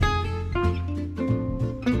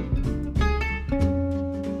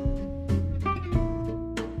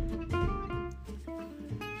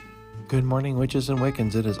Good morning, witches and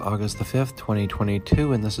Wiccans. It is August the 5th,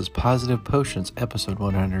 2022, and this is Positive Potions, episode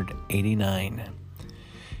 189.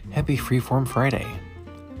 Happy Freeform Friday.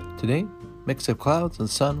 Today, mix of clouds and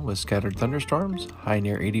sun with scattered thunderstorms, high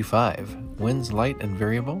near 85. Winds light and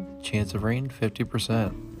variable, chance of rain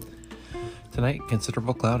 50%. Tonight,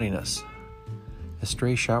 considerable cloudiness. A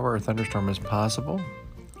stray shower or thunderstorm is possible,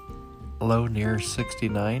 low near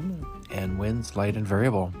 69, and winds light and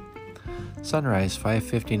variable. Sunrise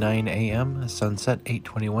 5:59 a.m., sunset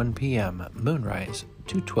 8:21 p.m., moonrise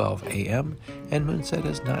 2:12 a.m., and moonset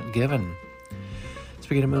is not given.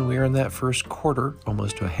 Speaking of moon, we are in that first quarter,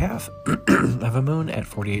 almost to a half of a moon at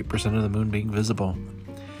 48% of the moon being visible.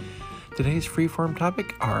 Today's freeform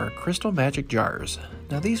topic are crystal magic jars.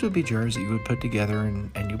 Now these would be jars that you would put together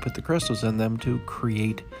and you put the crystals in them to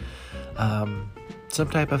create some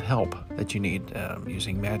type of help that you need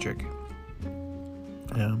using magic.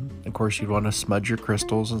 Of course, you'd want to smudge your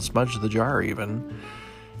crystals and smudge the jar even,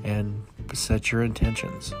 and set your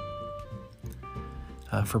intentions.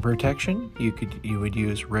 For protection, you would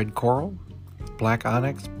use red coral, black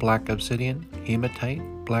onyx, black obsidian, hematite,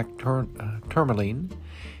 black tourmaline,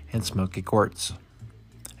 and smoky quartz.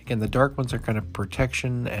 Again, the dark ones are kind of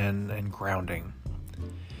protection and grounding.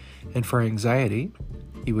 And for anxiety,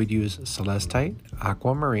 you would use celestite,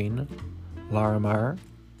 aquamarine, larimar,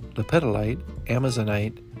 lepidolite,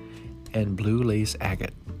 amazonite, and blue lace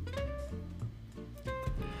agate.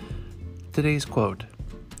 Today's quote: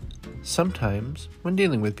 sometimes, when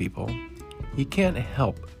dealing with people, you can't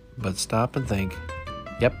help but stop and think,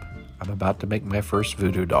 yep, I'm about to make my first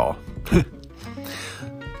voodoo doll.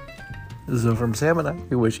 So from Sam and I,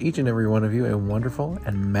 we wish each and every one of you a wonderful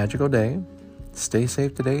and magical day. Stay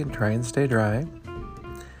safe today and try and stay dry.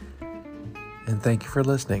 And thank you for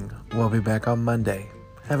listening. We'll be back on Monday.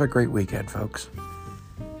 Have a great weekend, folks.